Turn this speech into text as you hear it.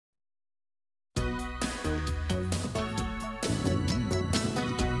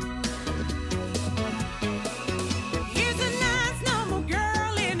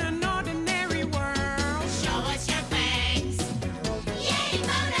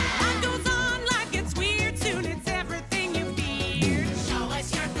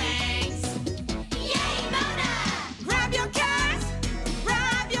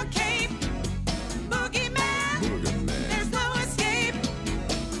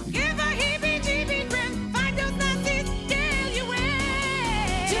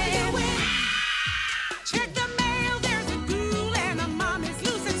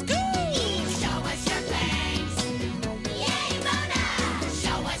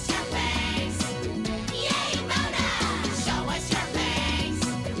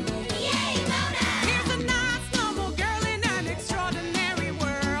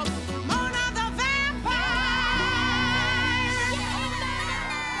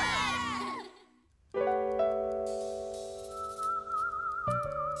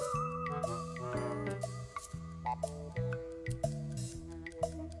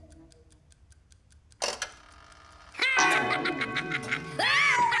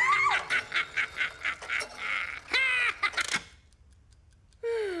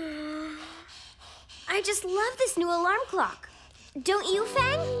just love this new alarm clock. Don't you,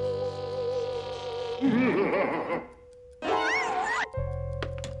 Fang?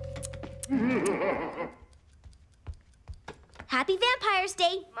 Happy Vampires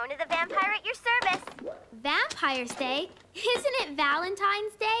Day. Mona the Vampire at your service. Vampires Day? Isn't it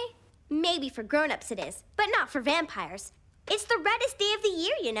Valentine's Day? Maybe for grown-ups it is, but not for vampires. It's the reddest day of the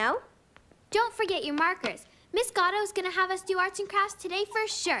year, you know. Don't forget your markers. Miss Gatto's gonna have us do arts and crafts today for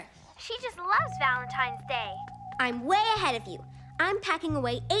sure. She just loves Valentine's Day. I'm way ahead of you. I'm packing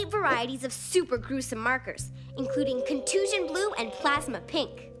away 8 varieties of super gruesome markers, including contusion blue and plasma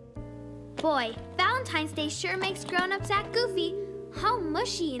pink. Boy, Valentine's Day sure makes grown-ups act goofy. How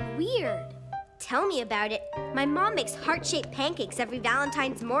mushy and weird. Tell me about it. My mom makes heart-shaped pancakes every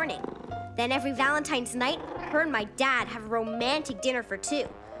Valentine's morning. Then every Valentine's night, her and my dad have a romantic dinner for 2.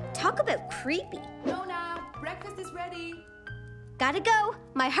 Talk about creepy. Nona, breakfast is ready. Gotta go.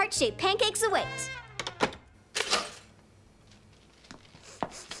 My heart-shaped pancakes await.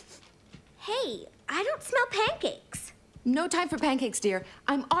 Hey, I don't smell pancakes. No time for pancakes, dear.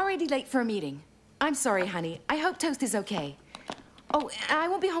 I'm already late for a meeting. I'm sorry, honey. I hope toast is okay. Oh, I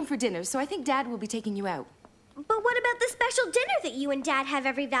won't be home for dinner, so I think Dad will be taking you out. But what about the special dinner that you and Dad have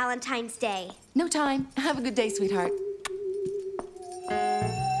every Valentine's Day? No time. Have a good day, sweetheart.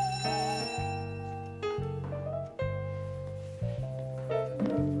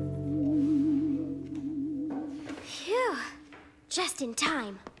 Phew. Just in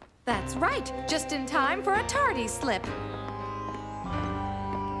time. That's right, just in time for a tardy slip.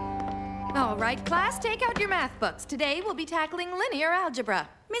 All right, class, take out your math books. Today we'll be tackling linear algebra.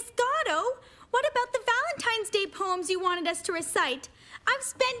 Miss Gatto, what about the Valentine's Day poems you wanted us to recite? I've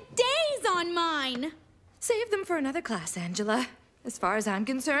spent days on mine. Save them for another class, Angela. As far as I'm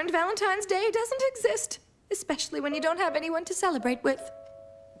concerned, Valentine's Day doesn't exist, especially when you don't have anyone to celebrate with.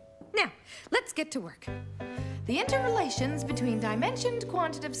 Now, let's get to work. The interrelations between dimensioned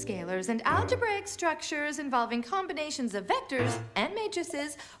quantitative scalars and algebraic structures involving combinations of vectors and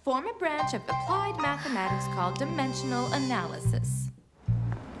matrices form a branch of applied mathematics called dimensional analysis.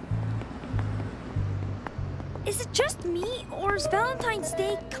 Is it just me, or is Valentine's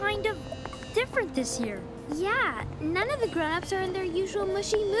Day kind of different this year? Yeah, none of the grown-ups are in their usual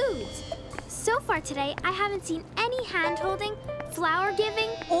mushy moods. So far today, I haven't seen any hand-holding, flower-giving,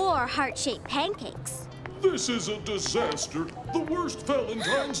 Or heart-shaped pancakes. This is a disaster. The worst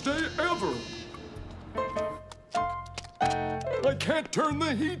Valentine's Day ever. I can't turn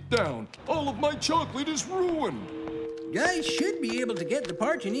the heat down. All of my chocolate is ruined. Guys should be able to get the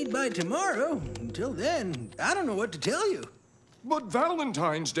part you need by tomorrow. Until then, I don't know what to tell you. But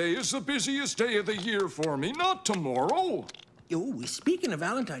Valentine's Day is the busiest day of the year for me, not tomorrow. Oh, speaking of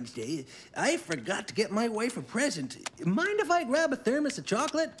Valentine's Day, I forgot to get my wife a present. Mind if I grab a thermos of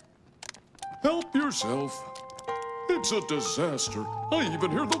chocolate? Help yourself. It's a disaster. I even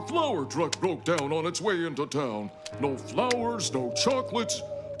hear the flower truck broke down on its way into town. No flowers, no chocolates.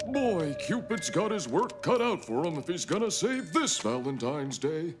 Boy, Cupid's got his work cut out for him if he's gonna save this Valentine's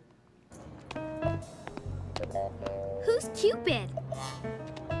Day. who's Cupid?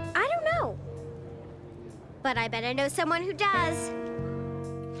 I don't know. But I bet I know someone who does.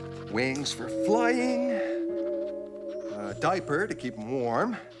 Wings for flying, a diaper to keep him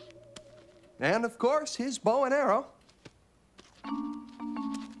warm, and of course, his bow and arrow.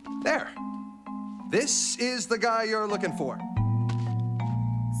 There. This is the guy you're looking for.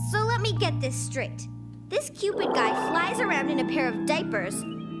 So let me get this straight. This Cupid guy flies around in a pair of diapers,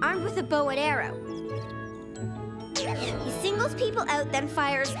 armed with a bow and arrow. He singles people out, then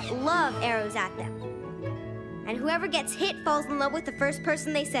fires love arrows at them. And whoever gets hit falls in love with the first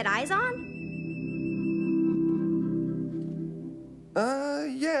person they set eyes on?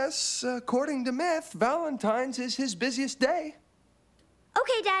 Yes, according to myth, Valentine's is his busiest day.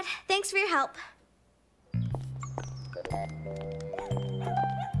 Okay, Dad, thanks for your help.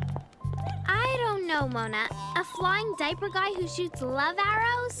 I don't know, Mona. A flying diaper guy who shoots love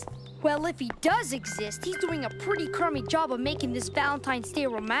arrows? Well, if he does exist, he's doing a pretty crummy job of making this Valentine's Day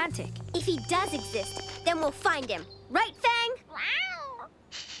romantic. If he does exist, then we'll find him. Right, Fang?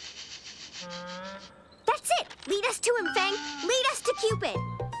 That's it! Lead us to him, Fang! Lead us to Cupid!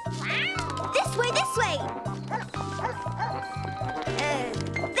 This way, this way!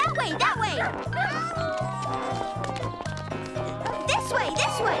 That way, that way! This way,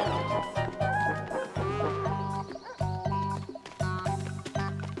 this way!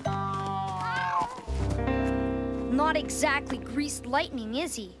 Not exactly greased lightning,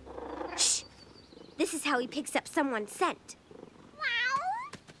 is he? Shh! This is how he picks up someone's scent.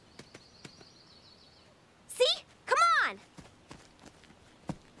 See? Come on!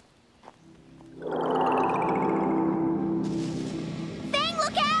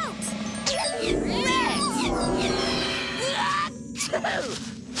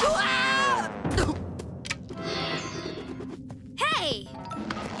 Hey!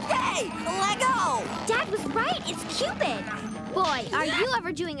 Hey, let go! Dad was right. It's Cupid. Boy, are you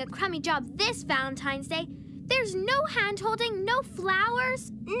ever doing a crummy job this Valentine's Day? There's no hand-holding, no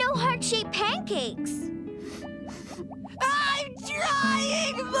flowers. No heart-shaped pancakes. I'm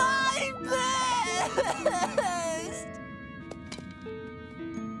trying my best!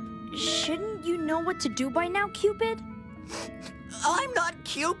 Shouldn't you know what to do by now, Cupid? I'm not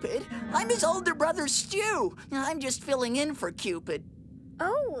Cupid. I'm his older brother, Stu. I'm just filling in for Cupid.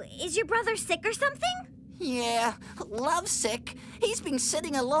 Oh, is your brother sick or something? Yeah, lovesick. He's been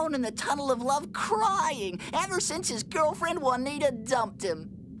sitting alone in the tunnel of love crying ever since his girlfriend Juanita dumped him.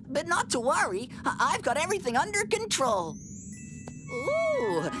 But not to worry, I've got everything under control.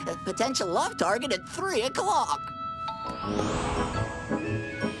 Ooh, a potential love target at 3 o'clock.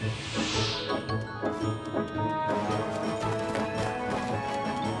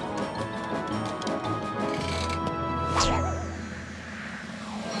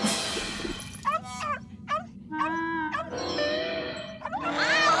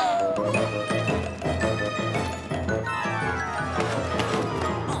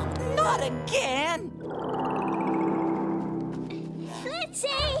 Not again!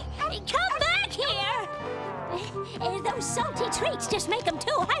 Flitzy, come back here! Those salty treats just make them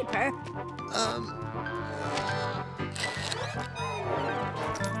too hyper.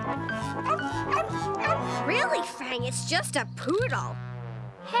 Really, Fang? It's just a poodle.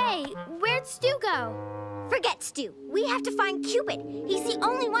 Hey, where'd Stu go? Forget Stu. We have to find Cupid. He's the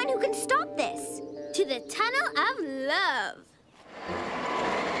only one who can stop this. To the Tunnel of Love.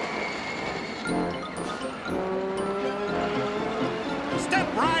 Step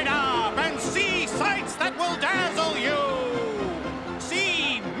right up and see sights that will dazzle you.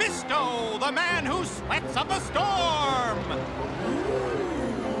 See Misto, the man who sweats up a storm.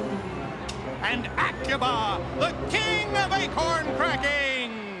 And Acuba, the king of acorn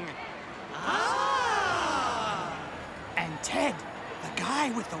cracking. And Ted, the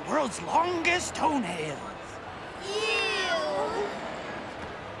guy with the world's longest toenails.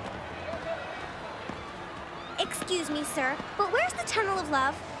 Excuse me, sir, but where's the Tunnel of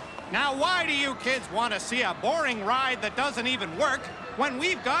Love? Now, why do you kids want to see a boring ride that doesn't even work when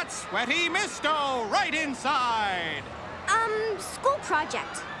we've got sweaty Misto right inside? School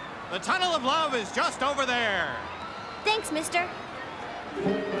project. The Tunnel of Love is just over there. Thanks, mister.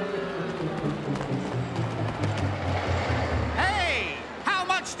 Hey, how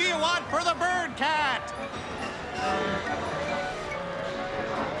much do you want for the bird cat?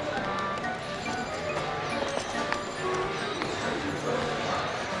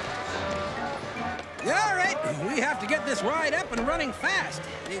 All right, we have to get this ride up and running fast.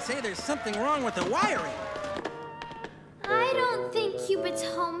 They say there's something wrong with the wiring. I don't think Cupid's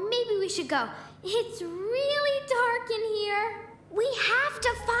home. Maybe we should go. It's really dark in here. We have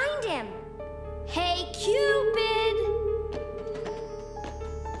to find him. Hey, Cupid!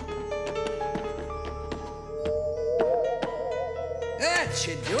 That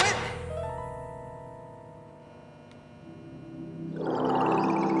should do it.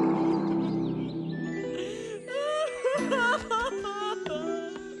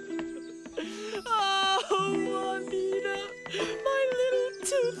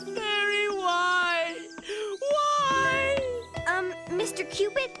 Mr.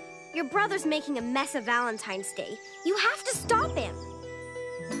 Cupid, your brother's making a mess of Valentine's Day. You have to stop him.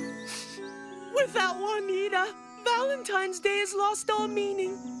 Without Juanita, Valentine's Day has lost all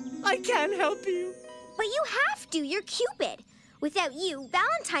meaning. I can't help you. But you have to. You're Cupid. Without you,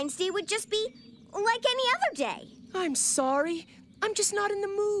 Valentine's Day would just be like any other day. I'm sorry. I'm just not in the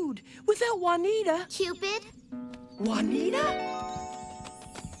mood. Without Juanita... Cupid? Juanita?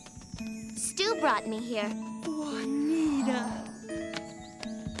 Stu brought me here. Juanita...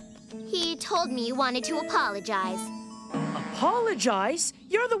 He told me you wanted to apologize. Apologize?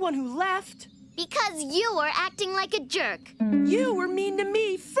 You're the one who left. Because you were acting like a jerk. You were mean to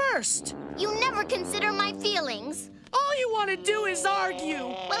me first. You never consider my feelings. All you want to do is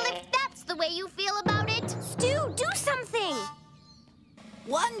argue. Well, if that's the way you feel about it, Stu, do something.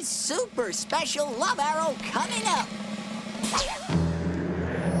 One super special love arrow coming up.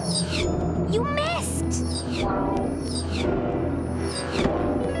 You missed.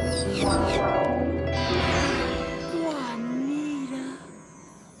 Juanita.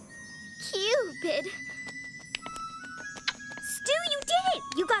 Cupid. Stu, you did it!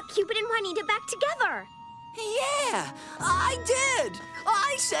 You got Cupid and Juanita back together. Yeah, I did.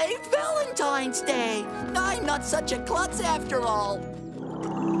 I saved Valentine's Day. I'm not such a klutz after all.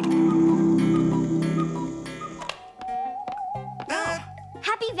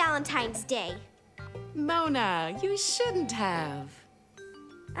 Happy Valentine's Day. Mona, you shouldn't have.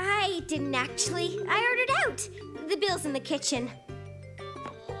 I didn't actually. I ordered out. The bill's in the kitchen.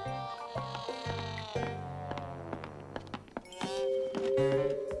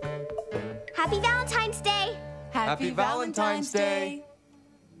 Happy Valentine's Day! Happy Valentine's Day!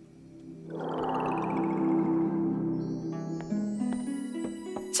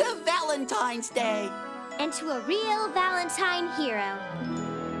 To Valentine's Day! And to a real Valentine hero.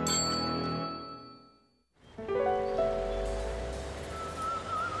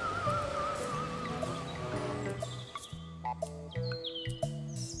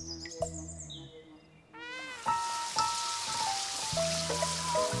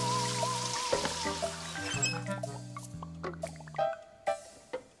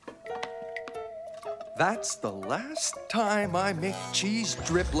 That's the last time I make cheese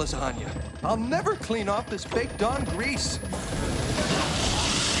drip lasagna. I'll never clean off this baked on grease.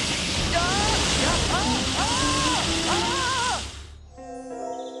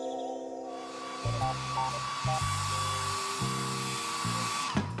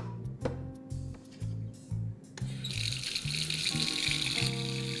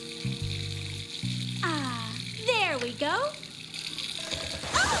 There we go.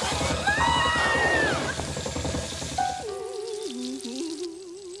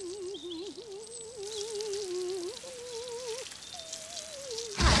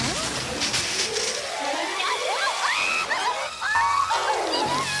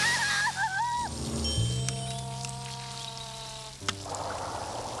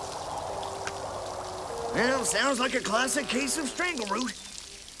 Well, sounds like a classic case of strangleroot.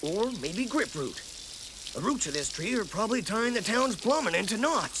 Or maybe griproot. The roots of this tree are probably tying the town's plumbing into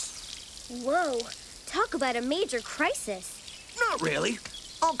knots. Whoa, talk about a major crisis. Not really.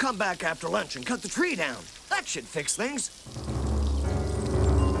 I'll come back after lunch and cut the tree down. That should fix things.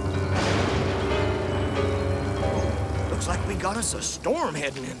 Looks like we got us a storm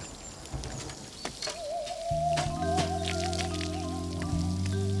heading in.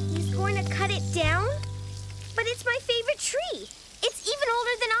 He's going to cut it down? But it's my favorite tree. It's even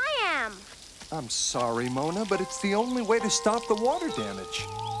older than I am. I'm sorry, Mona, but it's the only way to stop the water damage.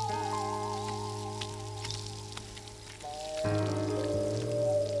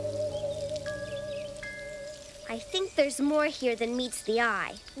 I think there's more here than meets the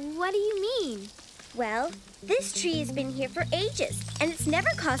eye. What do you mean? Well, this tree has been here for ages, and it's never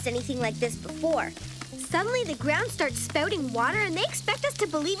caused anything like this before. Suddenly the ground starts spouting water, and they expect us to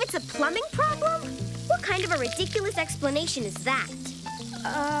believe it's a plumbing problem? What kind of a ridiculous explanation is that?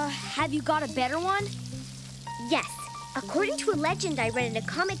 Have you got a better one? Yes. According to a legend I read in a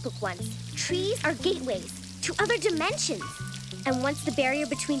comic book once, trees are gateways to other dimensions. And once the barrier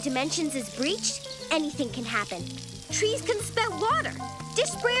between dimensions is breached, anything can happen. Trees can spout water. Dish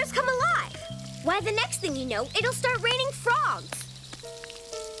sprayers come alive. Why, the next thing you know, it'll start raining frogs.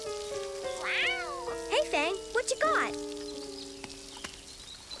 Wow. Hey, Fang, what you got?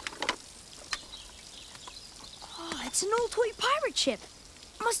 Oh, it's an old toy pirate ship.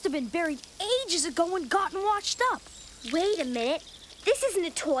 Must have been buried ages ago and gotten washed up. Wait a minute. This isn't a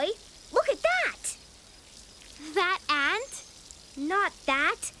toy. Look at that. That ant? Not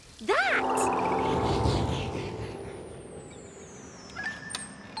that. That!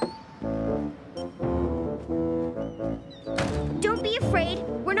 Don't be afraid.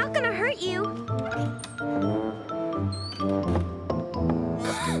 We're not gonna hurt you.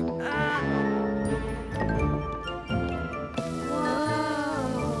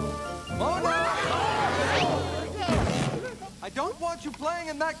 Mona! I don't want you playing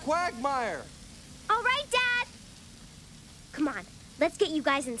in that quagmire. All right, Dad. Come on, let's get you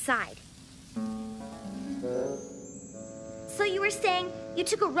guys inside. So you were saying you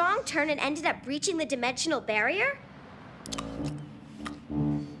took a wrong turn and ended up breaching the dimensional barrier?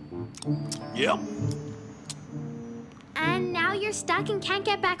 Yep. And now you're stuck and can't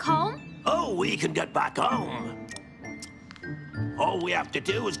get back home? Oh, we can get back home. All we have to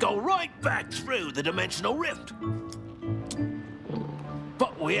do is go right back through the dimensional rift.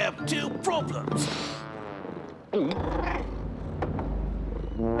 But we have two problems.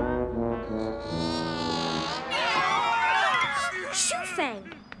 Shoo, Fang.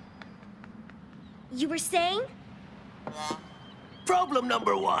 You were saying? Problem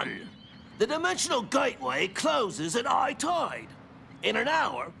number one. The dimensional gateway closes at high tide. In an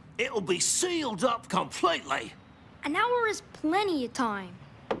hour, it'll be sealed up completely. An hour is plenty of time.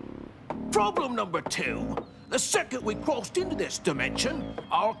 Problem number two. The second we crossed into this dimension,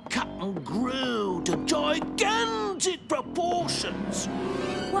 our captain grew to gigantic proportions.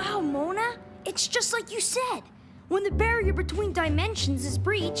 Wow, Mona, it's just like you said. When the barrier between dimensions is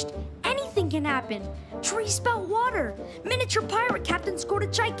breached, anything can happen. Trees spout water. Miniature pirate captains grow to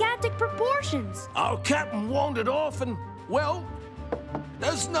gigantic proportions. Our captain wandered off and, well,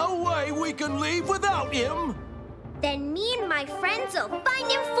 there's no way we can leave without him. Then me and my friends will find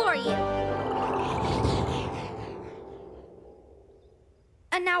him for you.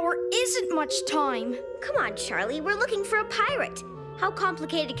 An hour isn't much time. Come on, Charlie, we're looking for a pirate. How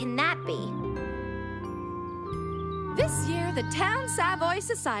complicated can that be? This year, the Town Savoy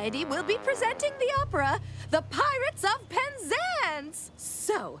Society will be presenting the opera, The Pirates of Penzance.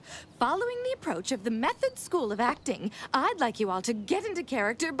 So, following the approach of the Method School of Acting, I'd like you all to get into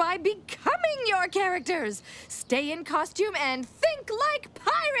character by becoming your characters. Stay in costume and think like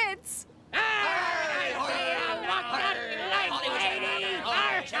pirates.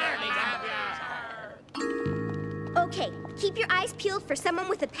 Okay, keep your eyes peeled for someone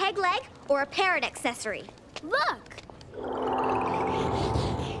with a peg leg or a parrot accessory. Look!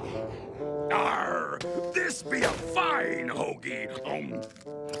 Arr! This be a fine hoagie.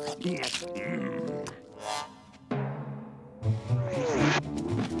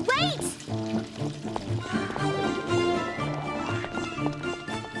 Wait!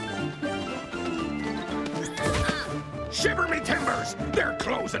 Shiver me timbers! They're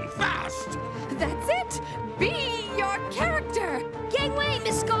closing fast! That's it! Be your character! Gangway,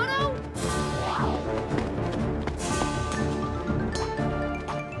 Moscato!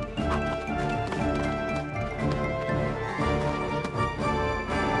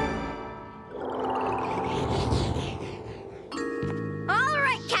 All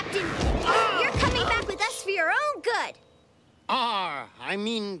right, Captain. You're coming back with us for your own good.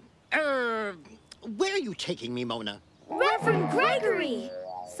 Where are you taking me, Mona? Reverend Gregory!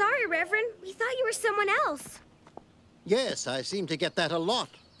 Sorry, Reverend. We thought you were someone else. Yes, I seem to get that a lot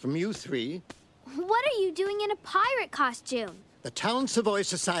from you three. What are you doing in a pirate costume? The Town Savoy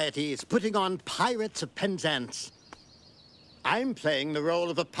Society is putting on Pirates of Penzance. I'm playing the role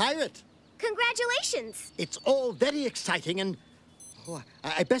of a pirate. Congratulations. It's all very exciting and... Oh,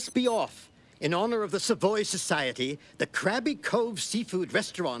 I best be off. In honor of the Savoy Society, the Krabby Cove Seafood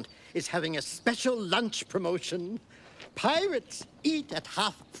Restaurant is having a special lunch promotion. Pirates eat at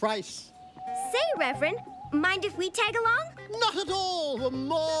half price. Say, Reverend, mind if we tag along? Not at all. The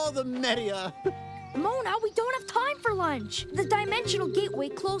more the merrier. Mona, we don't have time for lunch. The dimensional gateway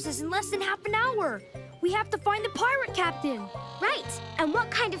closes in less than half an hour. We have to find the pirate captain. Right. And what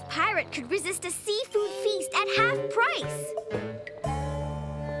kind of pirate could resist a seafood feast at half price?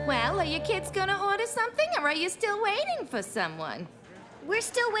 Well, are you kids gonna order something, or are you still waiting for someone? We're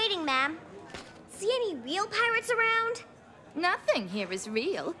still waiting, ma'am. See any real pirates around? Nothing here is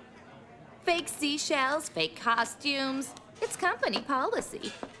real. Fake seashells, fake costumes. It's company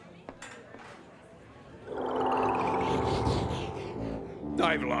policy.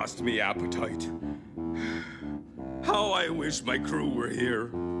 I've lost me appetite. How I wish my crew were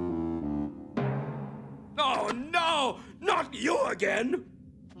here. Oh, no! Not you again!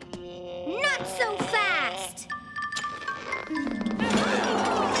 Not so fast!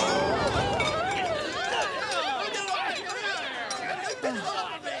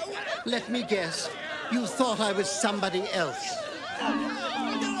 Let me guess. You thought I was somebody else.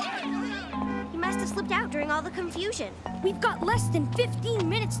 He must have slipped out during all the confusion. We've got less than 15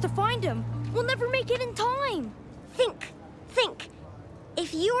 minutes to find him. We'll never make it in time. Think.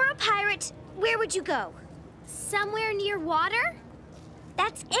 If you were a pirate, where would you go? Somewhere near water?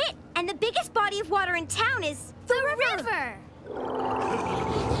 That's it. And the biggest body of water in town is... The river!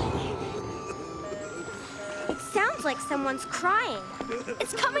 It sounds like someone's crying.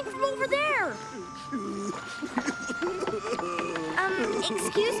 It's coming from over there.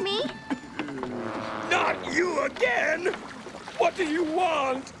 Excuse me? Not you again! What do you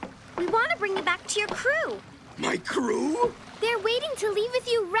want? We want to bring you back to your crew. My crew? They're waiting to leave with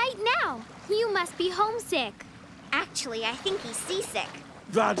you right now. You must be homesick. Actually, I think he's seasick.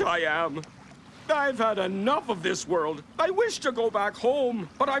 That I am. I've had enough of this world. I wish to go back home,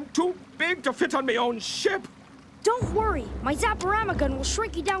 but I'm too big to fit on my own ship. Don't worry. My Zapparama gun will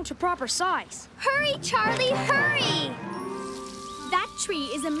shrink you down to proper size. Hurry, Charlie, hurry! That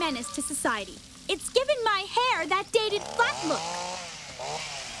tree is a menace to society. It's given my hair that dated flat look.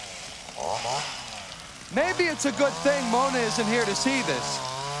 Maybe it's a good thing Mona isn't here to see this.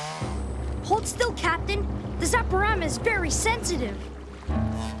 Hold still, Captain. The Zapparama is very sensitive.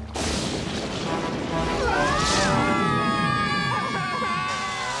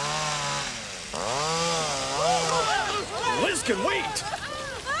 Liz can wait!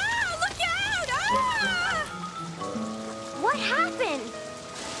 Look out! What happened?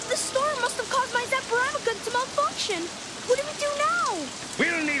 The storm must have caused my my Zapman gun to malfunction. What do we do now?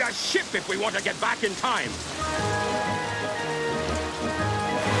 We'll need a ship if we want to get back in time.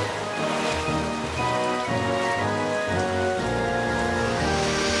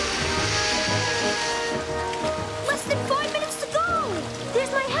 Less than 5 minutes to go.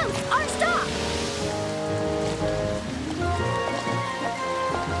 There's my house, our stop.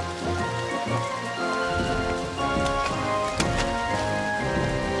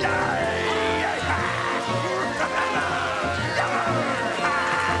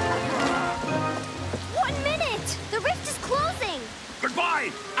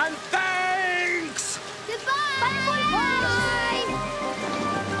 Goodbye, and thanks! Goodbye! Bye!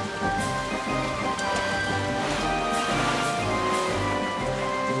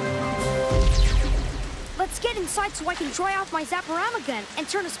 Let's get inside so I can dry off my Zapman gun and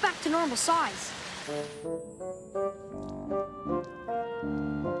turn us back to normal size.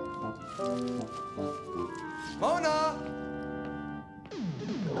 Mona!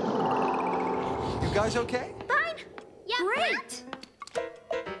 You guys okay? Fine. Yeah, great.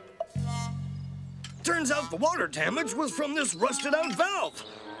 Turns out the water damage was from this rusted-out valve.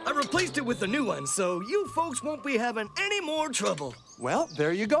 I replaced it with a new one, so you folks won't be having any more trouble. Well,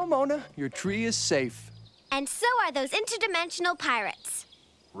 there you go, Mona. Your tree is safe. And so are those interdimensional pirates.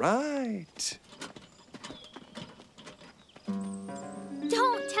 Right.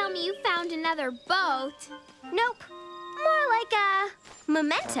 Don't tell me you found another boat. Nope. More like a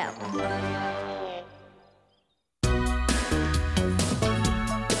memento.